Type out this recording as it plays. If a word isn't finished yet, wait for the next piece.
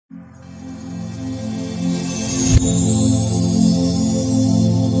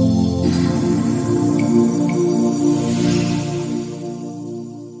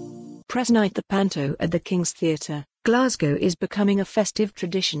Press Night. The panto at the King's Theatre, Glasgow is becoming a festive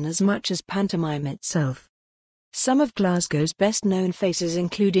tradition as much as pantomime itself. Some of Glasgow's best-known faces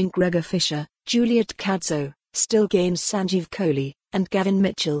including Gregor Fisher, Juliet Cadzow, Still Games Sanjeev Kohli, and Gavin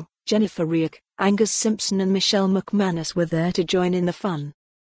Mitchell, Jennifer Reoch, Angus Simpson and Michelle McManus were there to join in the fun.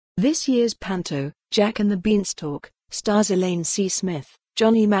 This year's panto, Jack and the Beanstalk, stars Elaine C Smith,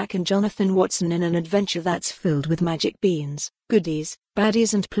 Johnny Mac and Jonathan Watson in an adventure that's filled with magic beans, goodies,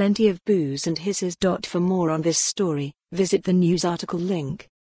 baddies and plenty of booze and hisses. For more on this story, visit the news article link.